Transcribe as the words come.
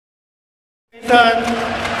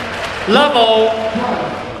Level.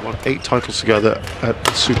 Won 8 titles together at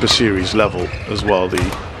the Super Series level as well, the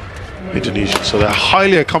Indonesians. So they're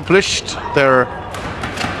highly accomplished. They're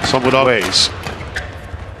some would argue ways.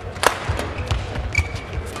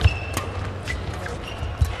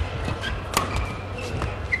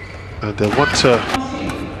 And they want to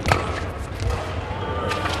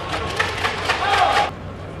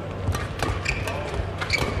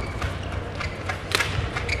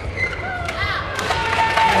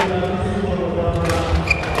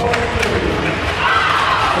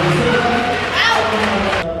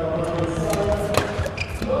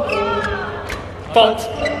fault.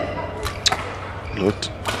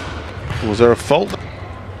 Looked. Was there a fault?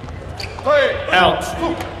 Out.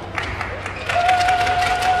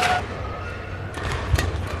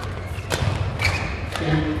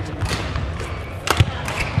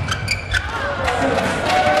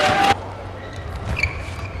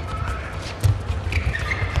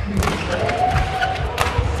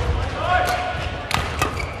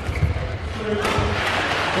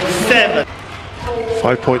 Seven.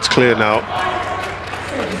 5 points clear now.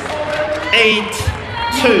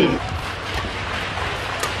 8-2.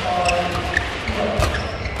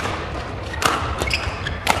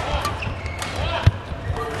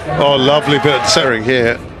 Oh, lovely bit of centering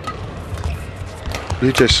here.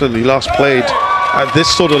 Vijay Sun, last played at this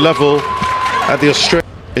sort of level at the Australian,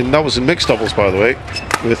 and that was in mixed doubles, by the way,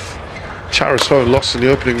 with Charis Ho, lost in the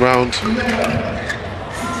opening round.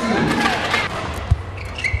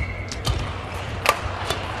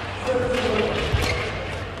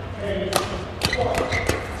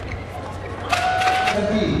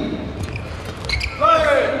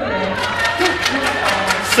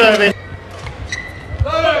 Service.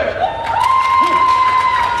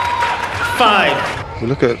 5. We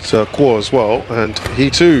look at Kuo as well, and he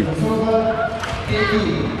too.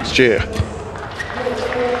 It's Jia.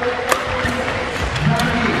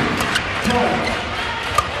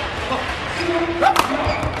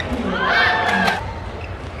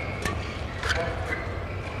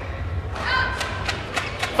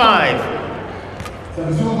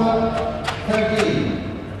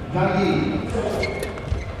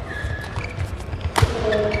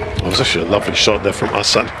 It was actually a lovely shot there from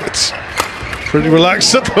Ahsan. It's pretty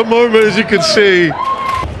relaxed at the moment, as you can see.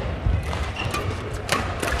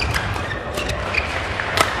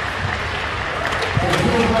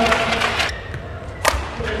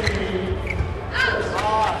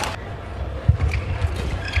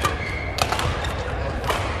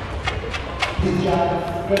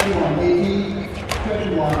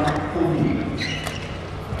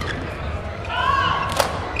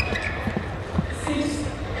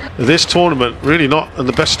 This tournament really not in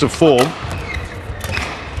the best of form.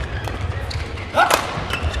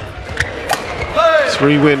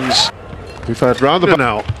 Three wins we've had round about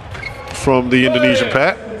now from the Indonesian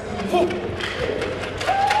pair.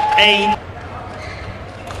 8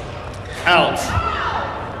 out.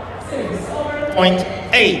 Point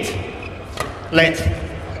 8. Let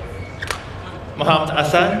Mohammad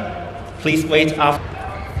Ahsan please wait after.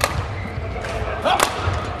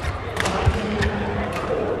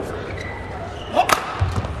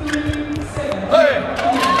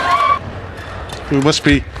 We must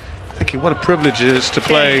be thinking what a privilege it is to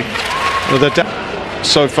play with a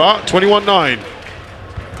so far. 21-9.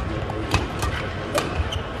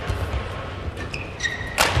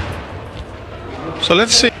 So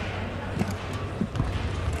let's see.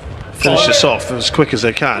 Finish this off as quick as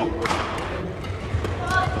they can.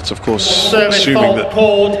 That's of course assuming that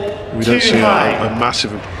we don't see a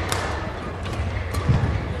massive.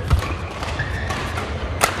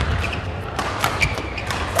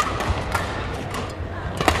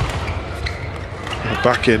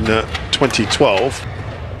 Back in 2012.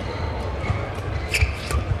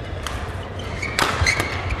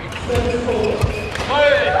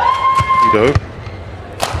 You know.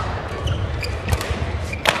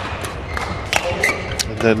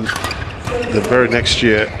 And then the very next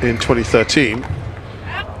year in 2013.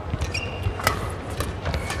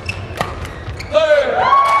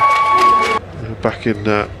 Back in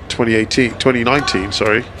 2019,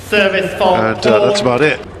 sorry. Service fault. And that's about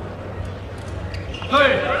it.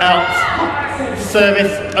 Out.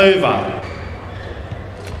 Service over.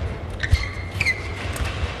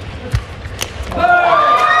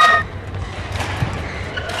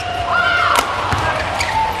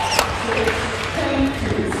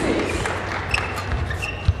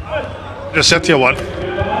 Hendra Setiawan.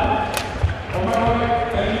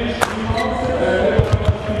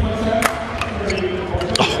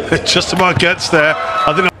 Oh, it just about gets there.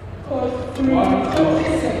 I think.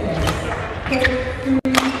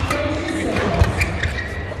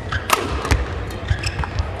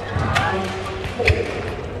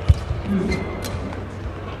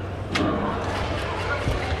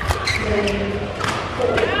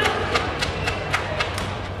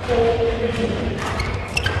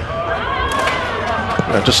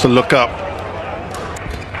 Just to look up.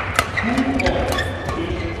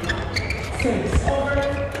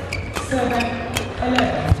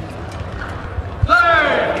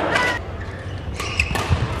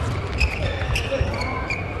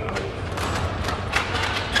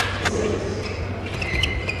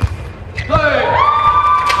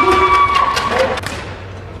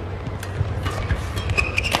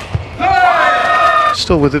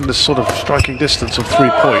 Still within this sort of striking distance of 3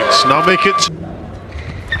 points. Now make it.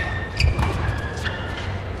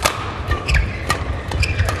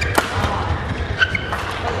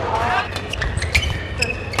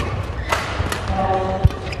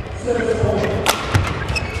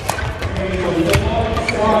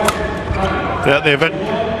 Yeah, the event.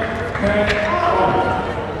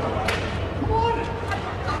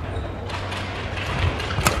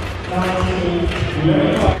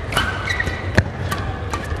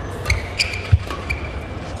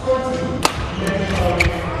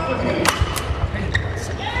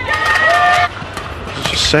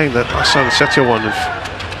 Just saying that Ahsan and Setiawan have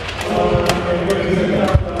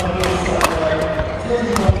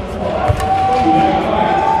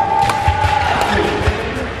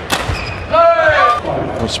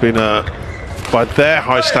it's been by their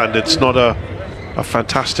high standards, not a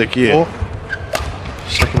fantastic year.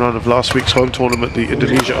 Second round of last week's home tournament, the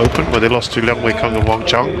Indonesia Open, where they lost to Liang Wei Kung and Wang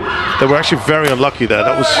Chang. They were actually very unlucky there.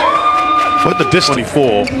 That was at the distance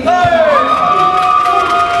 24.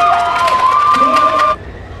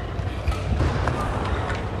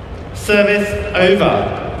 Service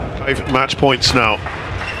over. 5 match points now.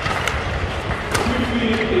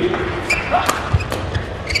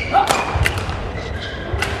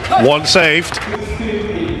 One saved.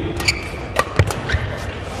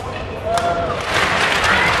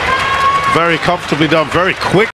 Very comfortably done, very quick.